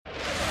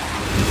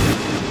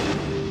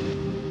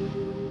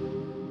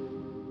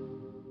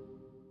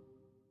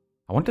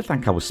I want to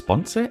thank our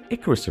sponsor,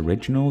 Icarus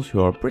Originals,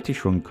 who are a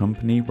British-run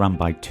company run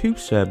by two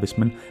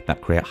servicemen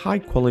that create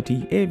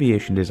high-quality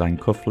aviation design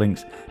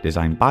cufflinks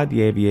designed by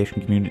the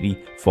aviation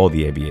community for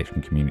the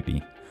aviation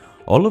community.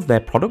 All of their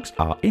products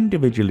are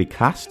individually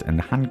cast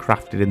and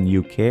handcrafted in the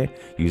UK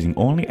using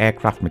only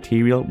aircraft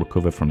material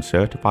recovered from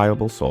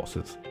certifiable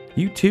sources.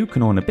 You too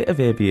can own a bit of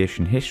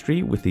aviation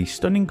history with these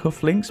stunning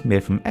cufflinks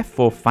made from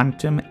F4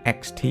 Phantom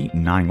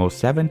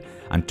XT907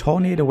 and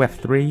Tornado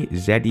F3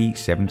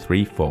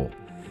 ZE734.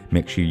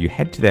 Make sure you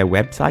head to their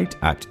website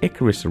at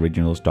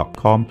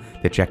icarusoriginals.com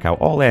to check out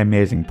all their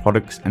amazing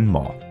products and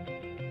more.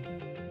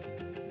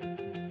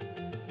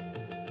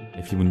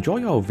 If you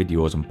enjoy our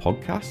videos and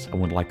podcasts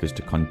and would like us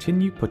to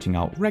continue putting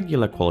out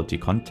regular quality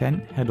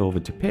content, head over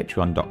to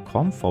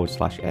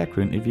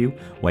patreon.com/aircrewinterview,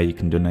 where you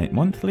can donate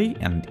monthly,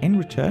 and in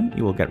return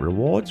you will get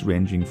rewards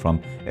ranging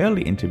from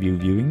early interview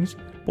viewings,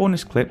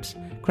 bonus clips,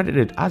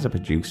 credited as a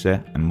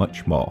producer, and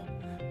much more.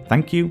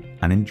 Thank you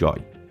and enjoy.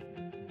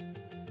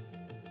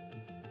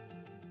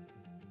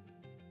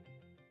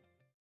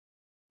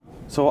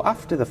 So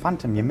after the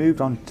Phantom, you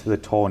moved on to the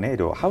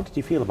Tornado. How did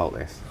you feel about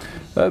this?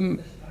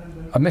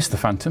 I missed the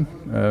Phantom.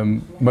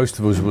 Most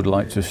of us would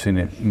like to have seen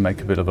it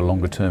make a bit of a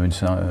longer term in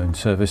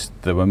service.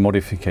 There were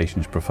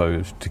modifications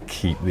proposed to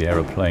keep the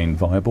aeroplane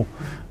viable,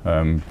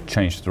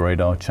 changed the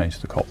radar,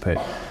 changed the cockpit,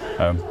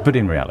 but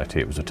in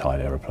reality it was a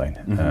tired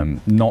aeroplane.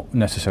 Not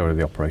necessarily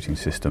the operating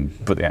system,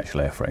 but the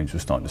actual airframes were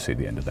starting to see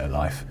the end of their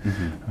life.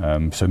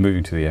 So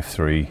moving to the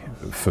F3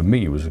 for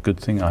me was a good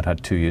thing. I'd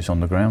had 2 years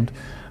on the ground.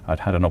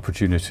 I'd had an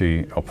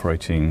opportunity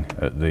operating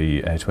at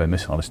the air-to-air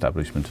missile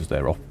establishment as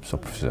their ops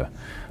officer,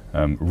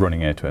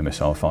 running air-to-air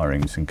missile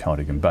firings in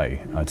Cardigan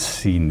Bay. I'd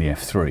seen the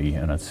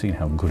F3 and I'd seen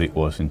how good it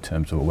was in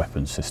terms of a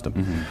weapons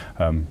system.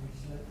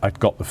 I'd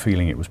got the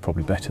feeling it was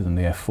probably better than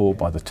the F4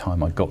 by the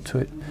time I got to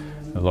it.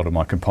 A lot of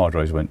my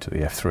compadres went to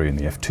the F3 and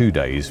the F2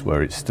 days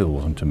where it still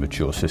wasn't a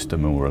mature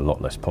system and were a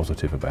lot less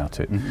positive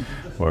about it.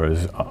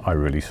 Whereas I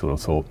really sort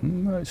of thought,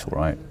 it's all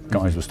right.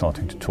 Guys were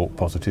starting to talk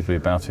positively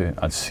about it.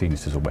 I'd seen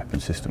it as a weapon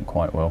system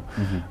quite well.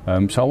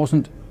 So I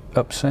wasn't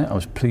upset. I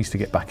was pleased to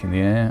get back in the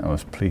air. I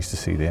was pleased to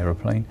see the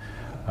aeroplane.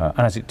 And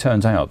as it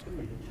turns out,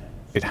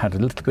 it had a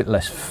little bit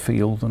less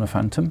feel than a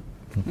Phantom,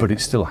 but it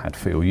still had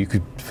feel. You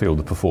could feel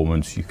the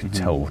performance, you could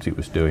tell what it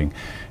was doing.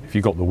 If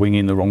you got the wing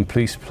in the wrong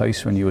place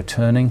when you were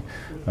turning,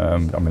 I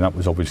mean that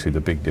was obviously the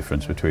big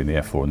difference between the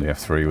F4 and the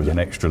F3 was an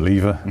extra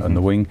lever and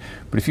the wing.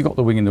 But if you got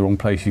the wing in the wrong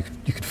place, you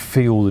could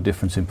feel the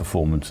difference in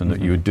performance and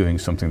that you were doing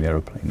something the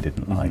aeroplane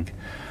didn't like.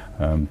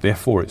 The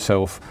F4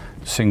 itself,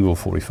 single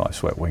 45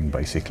 swept wing,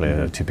 basically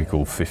a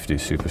typical 50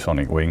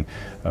 supersonic wing,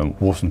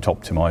 wasn't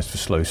optimised for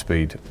slow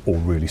speed or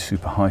really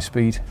super high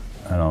speed.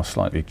 And our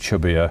slightly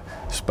chubbier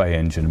Spey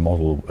engine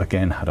model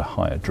again had a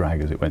higher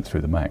drag as it went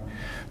through the Mach.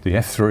 The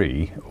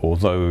F3,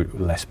 although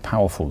less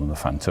powerful than the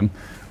Phantom,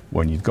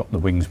 when you'd got the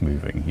wings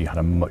moving, you had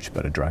a much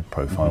better drag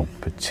profile,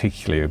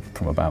 particularly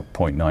from about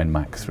 0.9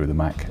 Mach through the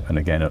Mach, and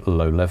again at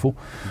low level.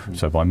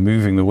 So by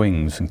moving the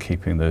wings and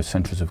keeping the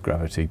centres of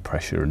gravity,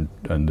 pressure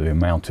and the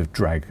amount of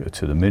drag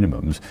to the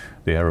minimums,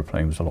 the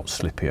aeroplane was a lot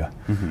slippier.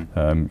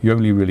 You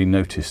only really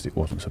noticed it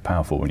wasn't so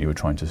powerful when you were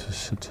trying to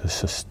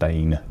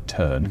sustain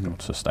turn,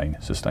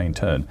 sustain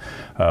turn,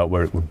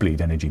 where it would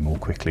bleed energy more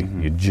quickly.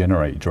 You'd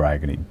generate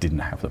drag and it didn't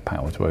have the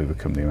power to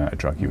overcome the amount of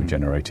drag you were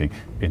generating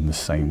in the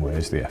same way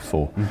as the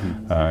F4.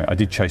 I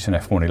did chase an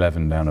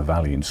F111 down a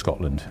valley in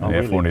Scotland. The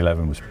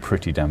F111 was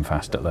pretty damn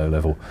fast at low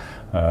level.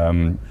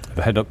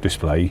 The head-up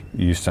display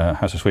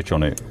has a switch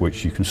on it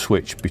which you can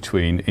switch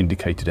between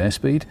indicated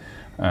airspeed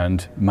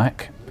and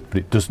Mach, but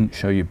it doesn't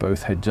show you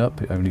both heads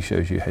up, it only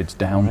shows you heads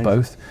down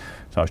both.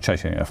 So I was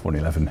chasing an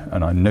F111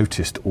 and I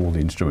noticed all the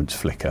instruments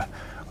flicker.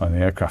 And the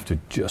aircraft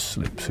had just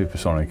slipped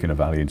supersonic in a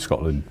valley in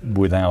Scotland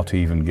without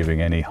even giving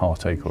any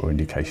heartache or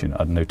indication.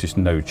 I'd noticed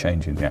no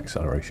change in the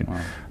acceleration.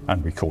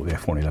 And we caught the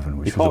F111,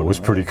 which was always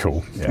pretty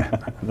cool. Yeah,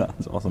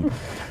 that's awesome.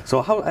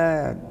 So how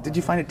did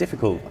you find it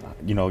difficult,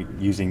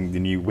 using the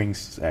new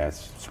wings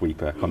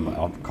sweeper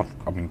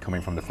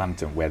coming from the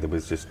Phantom, where you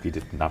just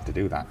didn't have to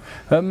do that?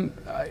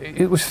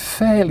 It was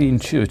fairly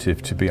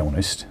intuitive, to be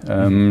honest.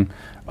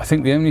 I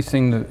think the only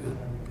thing that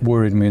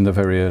worried me in the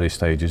very early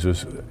stages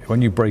was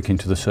when you break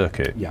into the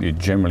circuit, you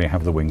generally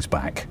have the wings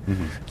back.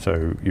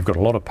 So you've got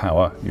a lot of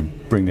power, you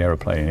bring the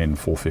aeroplane in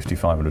 450,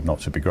 500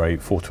 knots would be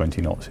great,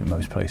 420 knots in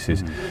most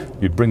places.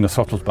 You'd bring the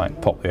throttles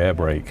back, pop the air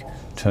brake,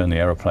 turn the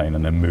aeroplane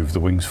and then move the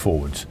wings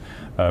forwards.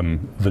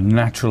 The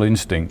natural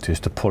instinct is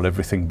to pull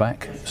everything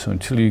back. So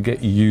until you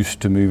get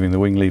used to moving the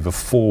wing lever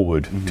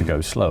forward to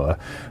go slower,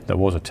 there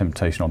was a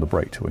temptation on the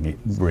brake to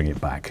bring it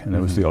back. And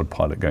there was the odd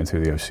pilot going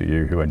through the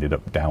OCU who ended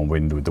up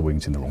downwind with the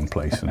wings in the wrong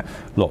place and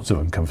lots of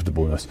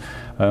uncomfortableness.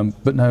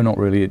 But no, not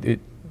really.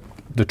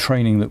 The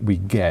training that we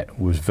get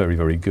was very,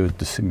 very good.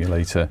 The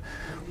simulator,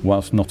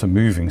 whilst not a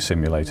moving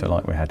simulator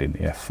like we had in the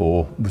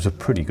F4, was a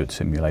pretty good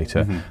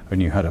simulator,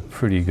 and you had a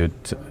pretty good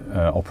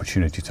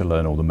opportunity to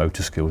learn all the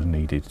motor skills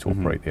needed to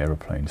operate the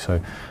aeroplane. So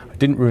I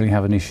didn't really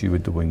have an issue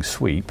with the wing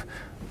sweep.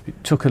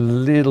 It took a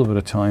little bit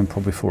of time,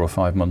 probably 4 or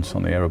 5 months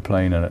on the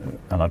aeroplane, and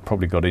I'd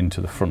probably got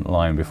into the front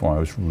line before I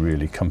was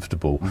really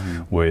comfortable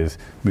with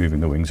moving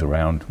the wings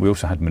around. We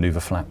also had manoeuvre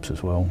flaps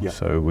as well,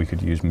 so we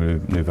could use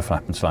manoeuvre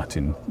flap and slat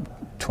in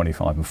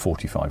 25 and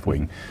 45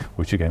 wing,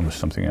 which again was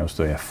something else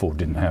the F4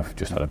 didn't have,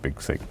 just had a big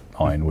thick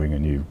iron wing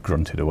and you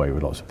grunted away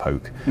with lots of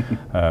poke.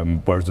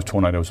 Whereas the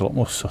Tornado was a lot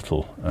more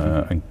subtle,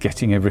 and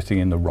getting everything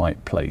in the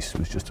right place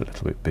was just a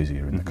little bit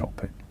busier in the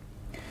cockpit.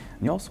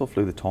 You also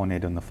flew the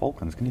Tornado in the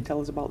Falklands. Can you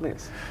tell us about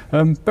this?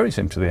 Very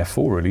similar to the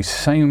F4 really,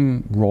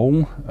 same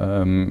role.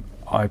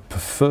 I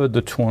preferred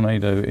the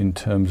Tornado in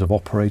terms of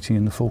operating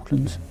in the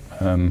Falklands.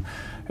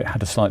 It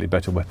had a slightly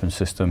better weapon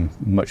system,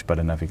 much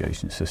better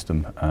navigation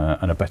system,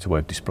 and a better way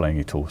of displaying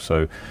it all.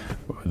 So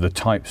the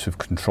types of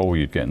control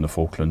you'd get in the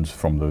Falklands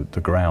from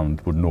the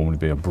ground would normally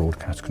be a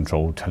broadcast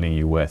control telling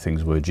you where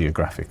things were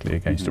geographically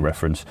against a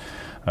reference.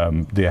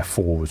 The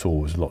F4 was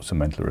always lots of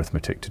mental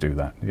arithmetic to do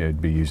that.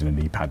 You'd be using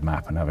an EPAD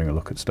map and having a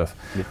look at stuff.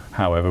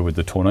 However, with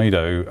the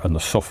Tornado and the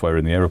software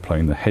in the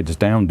aeroplane, the heads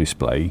down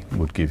display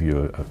would give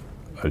you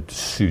a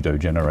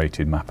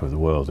pseudo-generated map of the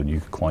world, and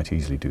you could quite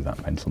easily do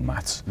that mental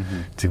maths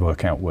to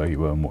work out where you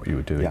were and what you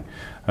were doing.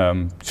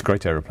 It's a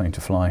great aeroplane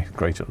to fly,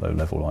 great at low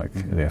level like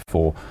the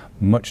F4,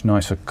 much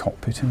nicer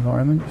cockpit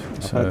environment.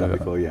 I've heard that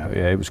before,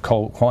 it was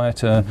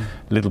quieter,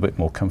 a little bit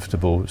more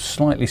comfortable,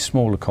 slightly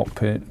smaller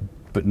cockpit,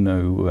 but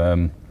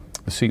no,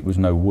 the seat was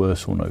no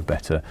worse or no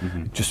better.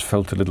 It just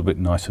felt a little bit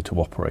nicer to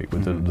operate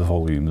with the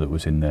volume that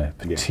was in there,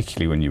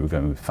 particularly when you were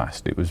going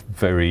fast. It was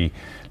very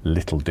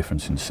little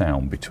difference in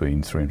sound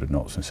between 300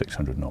 knots and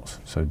 600 knots.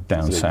 So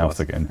down south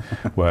again,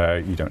 where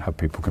you don't have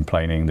people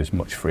complaining, there's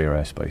much freer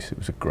airspace. It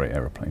was a great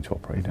aeroplane to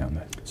operate down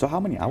there. So how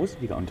many hours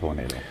have you got on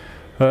Tornado?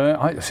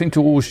 I seem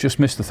to always just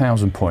miss the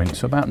 1,000 points,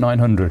 so about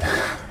 900.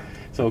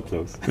 So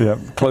close. Yeah,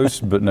 close,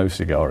 but no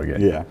cigar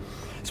again. Yeah.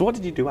 So what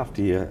did you do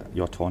after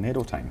your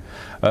Tornado time?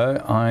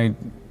 I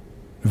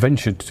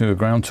ventured to a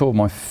ground tour.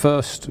 My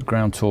first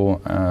ground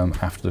tour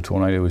after the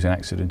Tornado was in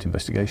accident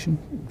investigation.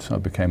 So I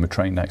became a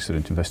trained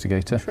accident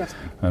investigator.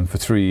 For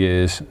 3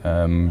 years,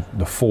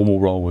 the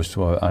formal role was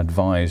to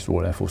advise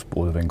Royal Air Force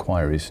Board of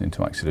Inquiries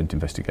into accident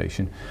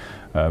investigation.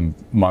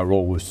 My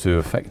role was to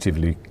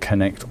effectively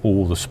connect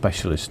all the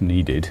specialists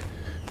needed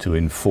to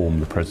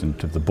inform the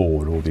president of the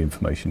board all the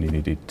information he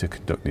needed to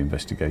conduct the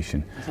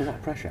investigation. That's a lot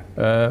of pressure.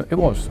 It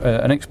was.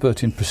 An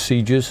expert in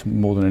procedures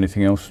more than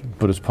anything else,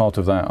 but as part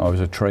of that I was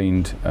a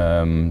trained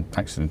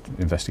accident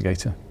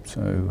investigator.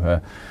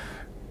 So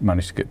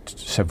managed to get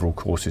several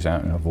courses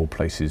out in, of all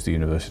places, the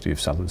University of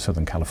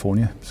Southern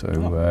California. So it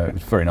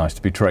was very nice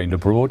to be trained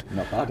abroad.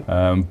 Not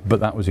bad. But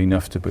that was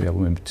enough to be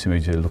able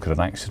to look at an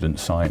accident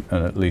site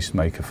and at least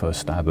make a first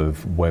stab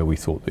of where we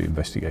thought the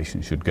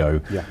investigation should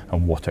go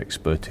and what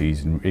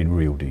expertise in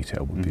real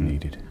detail would be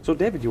needed. So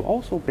David, you're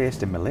also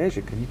based in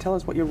Malaysia. Can you tell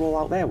us what your role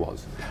out there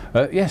was?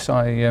 Yes,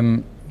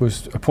 I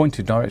was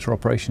appointed Director of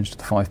Operations to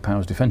the Five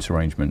Powers Defence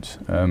Arrangements,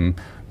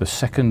 the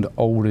second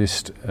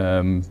oldest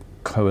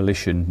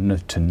coalition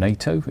to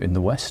NATO in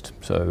the West,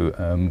 so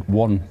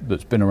one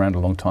that's been around a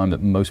long time that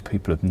most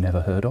people have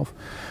never heard of.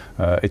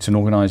 It's an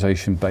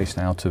organisation based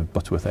out of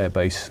Butterworth Air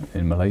Base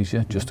in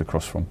Malaysia, just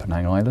across from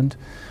Penang Island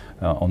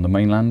on the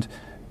mainland.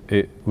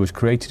 It was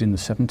created in the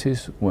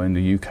 70s when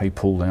the UK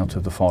pulled out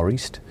of the Far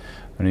East,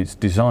 and it's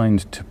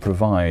designed to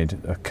provide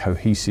a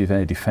cohesive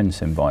air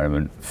defence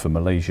environment for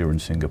Malaysia and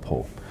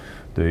Singapore.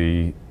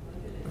 The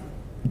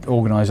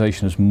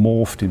organisation has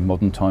morphed in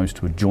modern times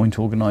to a joint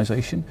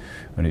organisation,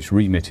 and its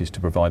remit is to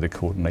provide a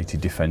coordinated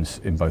defence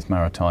in both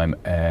maritime,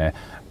 air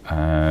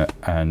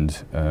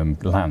and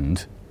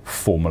land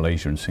for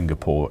Malaysia and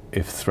Singapore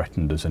if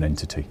threatened as an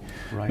entity.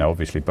 Now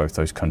obviously both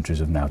those countries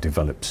have now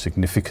developed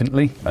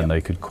significantly and they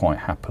could quite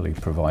happily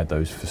provide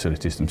those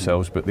facilities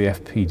themselves, but the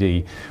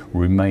FPD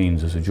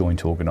remains as a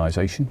joint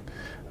organisation.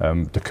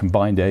 The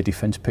combined air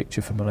defence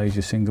picture for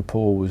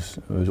Malaysia-Singapore was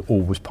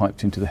always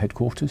piped into the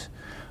headquarters.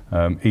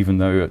 Even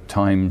though at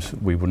times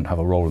we wouldn't have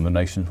a role and the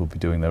nations would be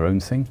doing their own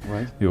thing,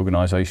 the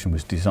organisation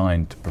was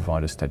designed to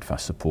provide a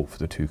steadfast support for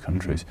the two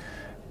countries.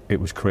 It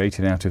was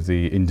created out of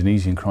the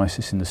Indonesian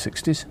crisis in the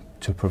 60s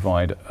to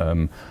provide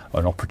an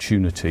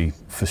opportunity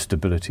for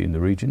stability in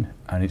the region,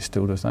 and it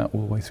still does that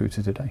all the way through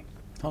to today.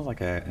 Sounds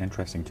like an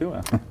interesting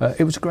tour.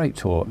 It was a great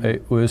tour.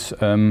 It was.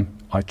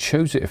 I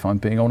chose it, if I'm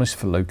being honest,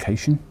 for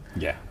location.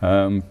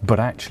 But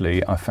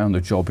actually I found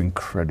the job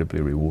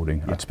incredibly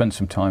rewarding. I'd spent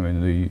some time in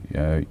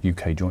the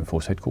UK Joint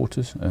Force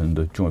headquarters and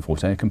the Joint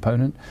Force air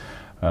component,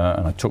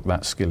 and I took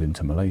that skill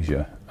into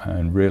Malaysia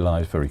and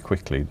realised very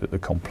quickly that the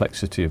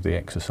complexity of the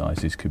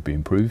exercises could be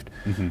improved.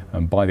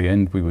 And by the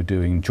end we were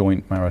doing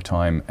joint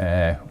maritime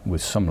air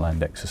with some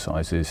land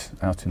exercises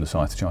out in the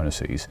South China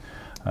Seas.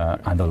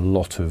 And a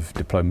lot of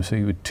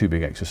diplomacy with 2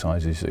 big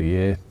exercises a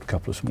year, a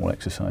couple of small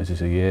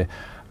exercises a year,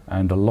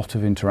 and a lot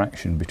of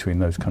interaction between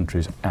those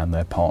countries and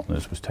their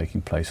partners was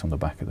taking place on the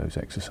back of those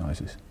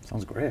exercises.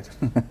 Sounds great.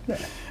 But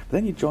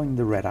then you joined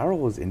the Red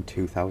Arrows in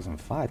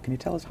 2005. Can you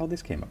tell us how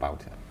this came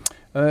about?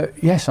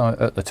 Yes,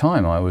 at the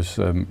time I was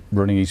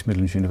running East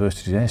Midlands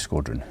University's Air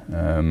Squadron.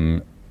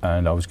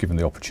 and I was given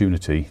the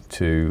opportunity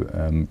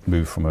to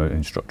move from an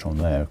instructor on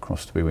there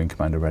across to be Wing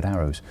Commander Red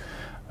Arrows.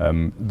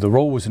 The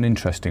role was an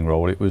interesting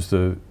role. It was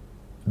the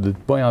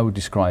way I would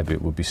describe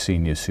it would be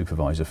senior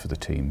supervisor for the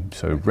team.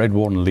 So Red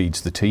One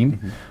leads the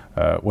team.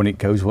 When it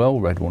goes well,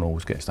 Red One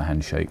always gets the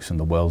handshakes and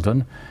the well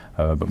done.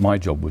 But my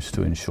job was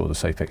to ensure the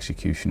safe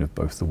execution of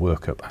both the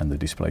workup and the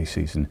display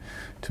season,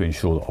 to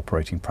ensure that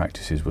operating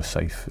practices were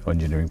safe,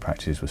 engineering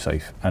practices were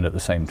safe, and at the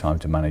same time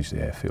to manage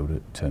the airfield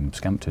at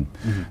Scampton.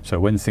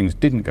 So when things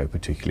didn't go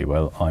particularly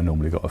well, I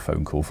normally got a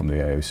phone call from the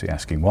AOC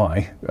asking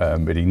why,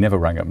 but he never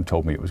rang up and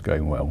told me it was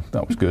going well.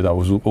 That was good. I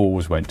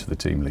always went to the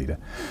team leader.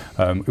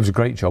 It was a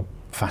great job,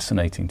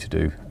 fascinating to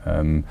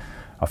do.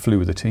 I flew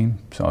with the team,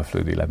 so I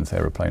flew the 11th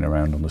aeroplane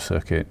around on the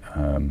circuit.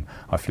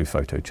 I flew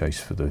photo chase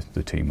for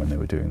the team when they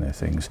were doing their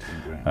things.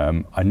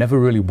 I never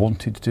really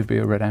wanted to be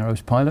a Red Arrows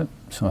pilot,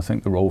 so I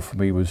think the role for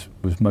me was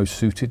most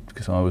suited,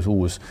 because I was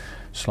always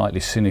slightly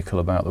cynical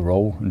about the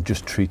role and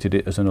just treated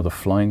it as another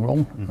flying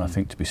role. And I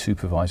think to be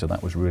supervisor,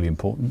 that was really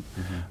important.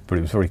 But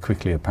it was very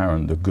quickly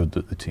apparent the good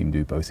that the team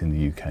do both in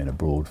the UK and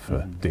abroad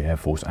for the Air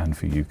Force and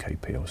for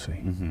UK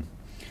PLC.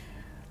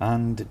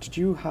 And did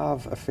you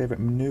have a favourite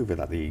manoeuvre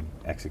that they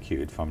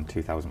executed from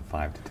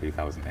 2005 to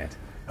 2008?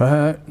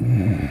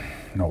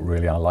 Not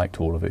really. I liked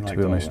all of it, to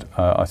be honest.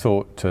 I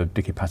thought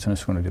Dicky Paternos,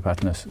 Squadron de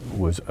Paternos,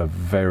 was a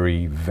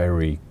very,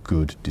 very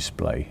good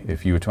display.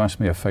 If you were to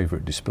ask me a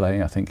favourite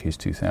display, I think his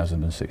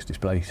 2006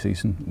 display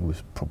season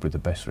was probably the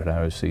best Red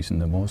Arrows season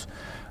there was.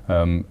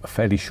 A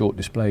fairly short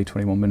display,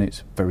 21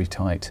 minutes, very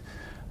tight.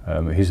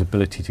 His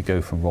ability to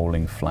go from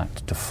rolling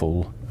flat to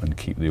full and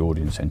keep the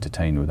audience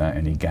entertained without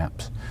any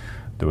gaps.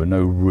 There were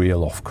no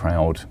real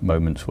off-crowd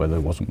moments where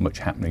there wasn't much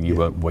happening. You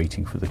weren't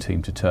waiting for the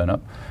team to turn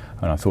up.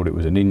 And I thought it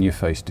was an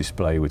in-your-face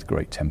display with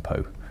great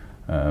tempo.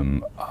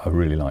 I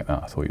really liked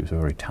that. I thought he was a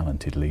very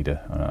talented leader.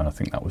 And I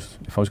think that was,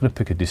 if I was going to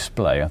pick a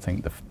display, I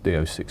think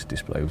the 06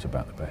 display was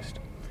about the best.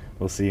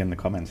 We'll see in the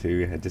comments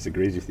who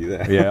disagrees with you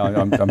there. Yeah,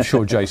 I'm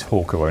sure Jace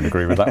Hawker won't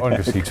agree with that one,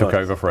 because he took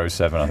over for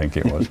 07, I think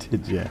it was. He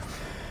did, yeah.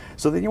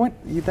 So then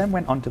you then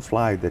went on to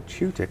fly the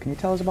Tutor. Can you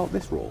tell us about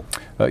this role?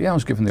 Yeah, I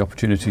was given the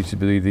opportunity to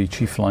be the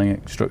Chief Flying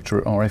Instructor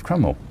at RAF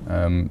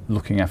Cranwell,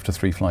 looking after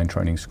 3 flying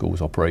training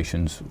schools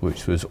operations,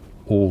 which was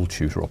all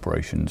tutor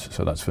operations.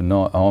 So that's for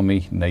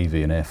Army,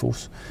 Navy and Air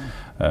Force,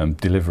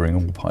 delivering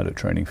all pilot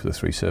training for the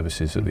 3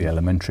 services at the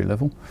elementary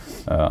level.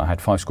 I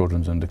had 5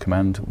 squadrons under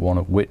command, 1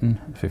 at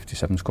Whitton,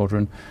 57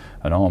 Squadron,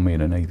 an Army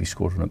and a Navy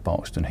squadron at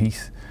Barkston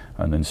Heath,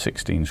 and then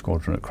 16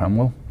 Squadron at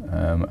Cranwell,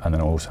 and then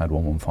I also had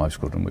 115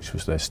 Squadron, which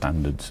was their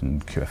standards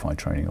and QFI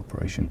training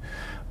operation.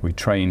 We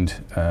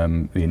trained,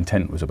 the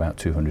intent was about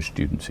 200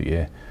 students a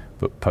year,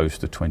 but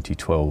post the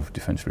 2012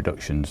 defence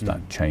reductions,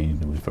 that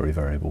changed and was very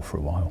variable for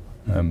a while.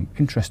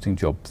 Interesting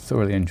job,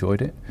 thoroughly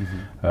enjoyed it.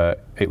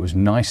 It was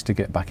nice to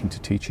get back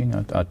into teaching.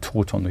 I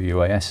taught on the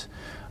UAS,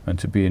 and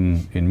to be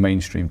in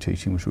mainstream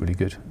teaching was really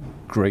good.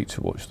 Great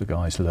to watch the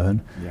guys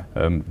learn.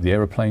 The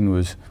aeroplane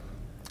was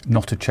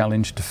not a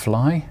challenge to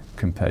fly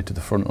compared to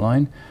the front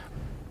line,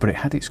 but it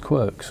had its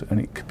quirks, and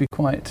it could be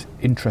quite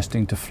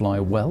interesting to fly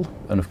well.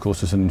 And of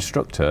course, as an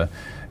instructor,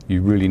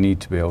 you really need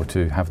to be able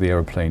to have the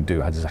aeroplane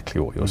do exactly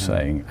what you're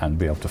saying and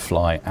be able to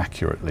fly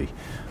accurately.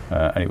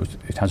 And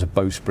it has a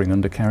bowspring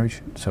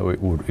undercarriage, so it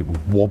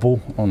would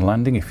wobble on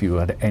landing if you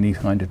had any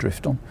kind of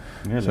drift on.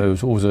 Really? So it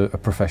was always a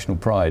professional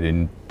pride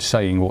in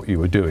saying what you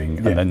were doing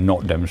and then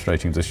not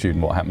demonstrating to the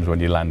student what happens when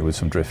you land with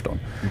some drift on.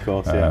 Of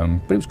course,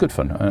 but it was good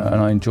fun, and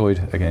I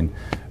enjoyed, again,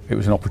 it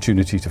was an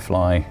opportunity to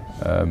fly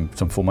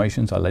some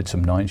formations. I led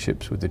some 9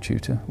 ships with the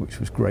Tutor, which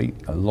was great.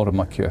 A lot of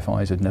my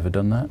QFIs had never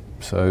done that.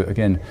 So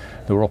again,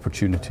 there were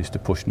opportunities to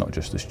push not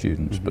just the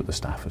students, but the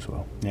staff as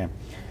well. Yeah.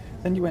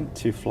 Then you went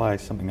to fly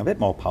something a bit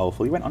more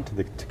powerful. You went on to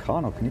the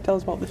Tucano. Can you tell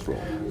us about this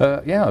role?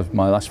 Yeah,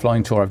 my last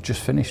flying tour I've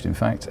just finished, in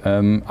fact.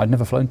 I'd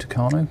never flown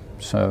Tucano,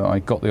 so I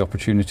got the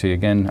opportunity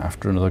again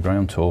after another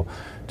ground tour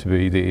to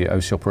be the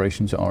OC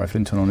operations at RF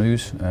Linton on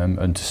Ouse,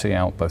 and to see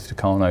out both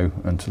Tucano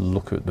and to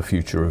look at the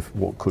future of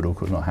what could or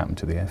could not happen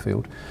to the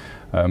airfield.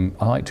 I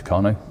like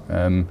Tucano.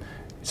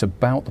 It's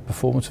about the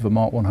performance of a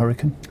Mark 1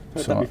 Hurricane.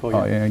 So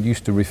I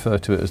used to refer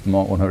to it as the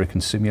Mark 1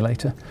 Hurricane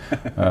simulator,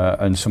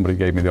 and somebody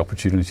gave me the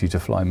opportunity to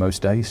fly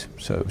most days,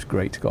 so it was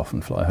great to go off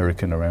and fly a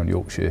Hurricane around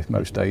Yorkshire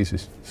most days,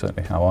 is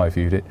certainly how I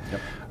viewed it.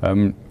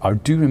 I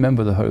do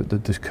remember the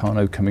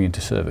Tucano coming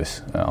into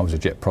service. I was a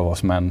Jet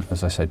Provost man,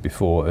 as I said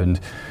before, and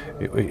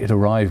it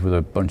arrived with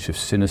a bunch of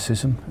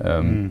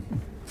cynicism.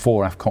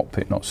 4 aft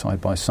cockpit, not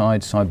side by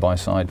side. Side by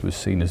side was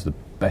seen as the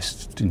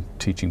best in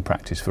teaching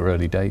practice for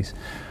early days.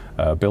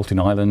 Built in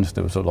Ireland,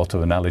 there was a lot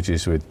of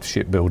analogies with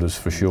shipbuilders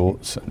for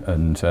shorts,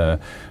 and the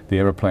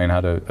aeroplane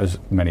had, as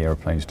many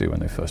aeroplanes do when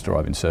they first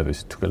arrive in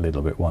service, it took a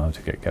little bit while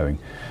to get going.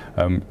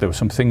 There were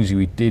some things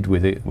we did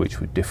with it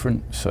which were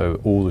different, so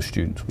all the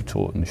students were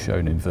taught and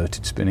shown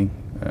inverted spinning,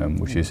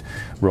 which is,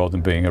 rather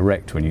than being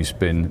erect when you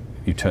spin,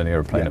 you turn the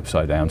aeroplane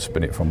upside down,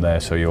 spin it from there,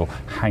 so you're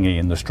hanging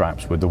in the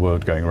straps with the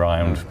world going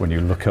round. When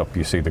you look up,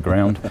 you see the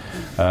ground.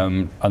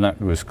 And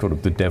that was kind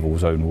of the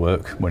devil's own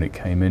work when it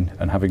came in,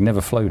 and having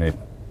never flown it,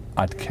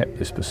 I'd kept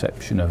this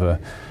perception of a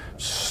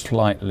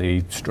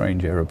slightly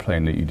strange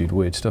aeroplane that you did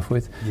weird stuff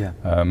with. Yeah.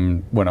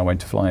 When I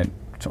went to fly it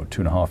sort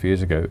of 2.5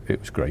 years ago, it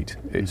was great.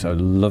 It's a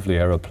lovely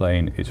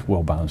aeroplane, it's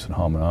well balanced and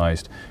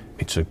harmonised,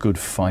 it's a good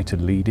fighter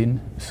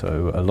lead-in,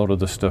 so a lot of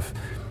the stuff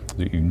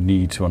that you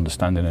need to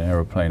understand in an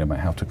aeroplane about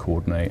how to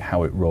coordinate,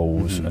 how it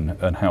rolls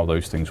and how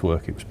those things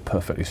work, it was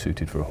perfectly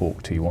suited for a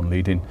Hawk T1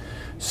 lead-in.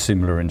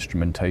 Similar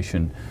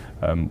instrumentation,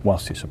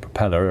 whilst it's a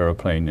propeller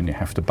aeroplane and you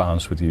have to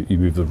balance with you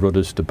move the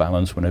rudders to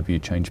balance whenever you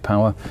change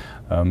power,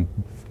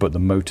 but the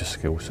motor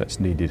skill sets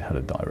needed had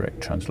a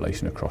direct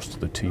translation across to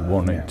the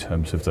T1 in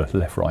terms of the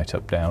left, right,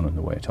 up, down and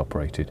the way it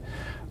operated.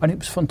 And it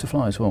was fun to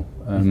fly as well.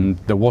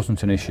 There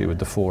wasn't an issue with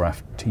the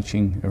fore-aft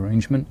teaching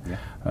arrangement.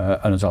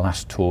 And as a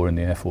last tour in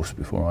the Air Force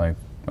before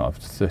I've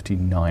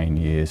 39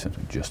 years,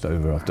 just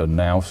over I've done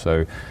now,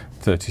 so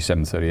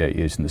 37, 38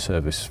 years in the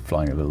service,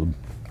 flying a little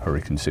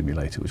Hurricane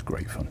simulator was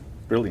great fun.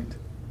 Brilliant.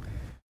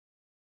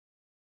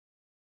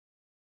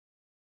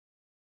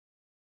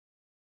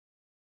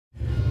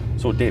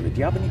 So David, do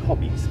you have any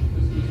hobbies?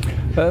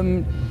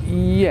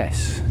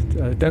 Yes,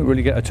 don't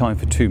really get a time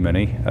for too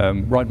many.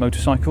 Ride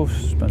motorcycles,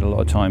 spend a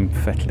lot of time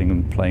fettling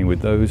and playing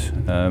with those.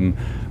 I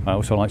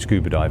also like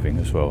scuba diving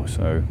as well,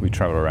 so we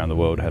travel around the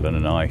world, Helen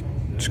and I,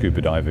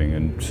 scuba diving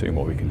and seeing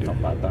what we can do.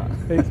 Not bad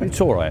that. It's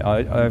all right.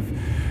 I've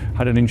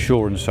had an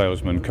insurance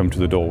salesman come to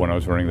the door when I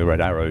was running the Red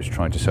Arrows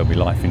trying to sell me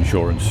life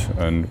insurance,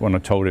 and when I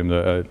told him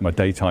that my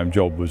daytime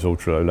job was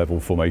ultra low level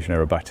formation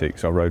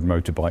aerobatics, I rode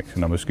motorbikes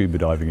and I'm a scuba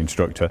diving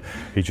instructor,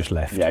 he just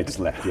left. Yeah, he just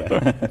left,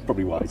 yeah.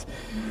 Probably wise.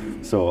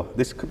 So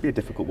this could be a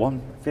difficult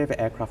one. Favourite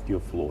aircraft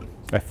you've flown?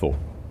 F4,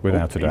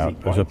 without a doubt.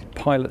 As a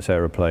pilot's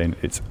aeroplane,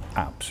 it's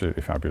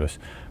absolutely fabulous.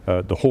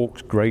 The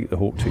Hawk's great, the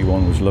Hawk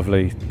T1 was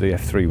lovely, the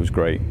F3 was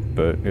great,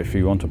 but if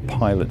you want a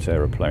pilot's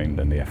aeroplane,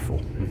 then the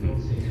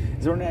F4.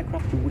 Is there an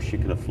aircraft you wish you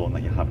could have flown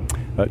that you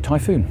haven't?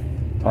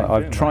 Typhoon.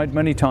 I've tried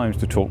many times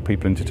to talk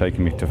people into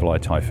taking me to fly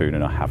Typhoon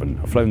and I haven't.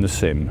 I've flown the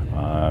Sim.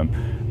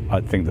 I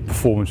think the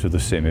performance of the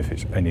Sim, if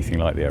it's anything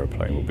like the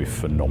aeroplane, will be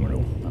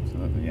phenomenal.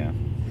 Absolutely, yeah.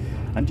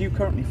 And do you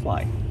currently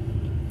fly?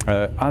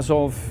 As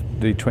of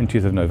the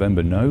 20th of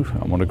November, no.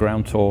 I'm on a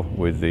ground tour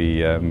with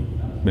the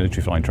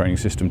Military Flying Training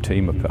System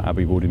team up at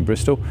Abbey Wood in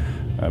Bristol,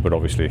 but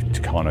obviously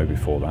Tucano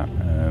before that.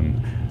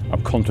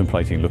 I'm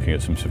contemplating looking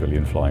at some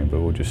civilian flying, but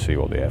we'll just see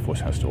what the Air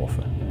Force has to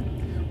offer.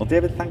 Well,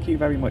 David, thank you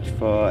very much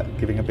for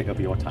giving a bit of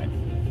your time.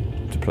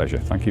 It's a pleasure.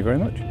 Thank you very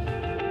much.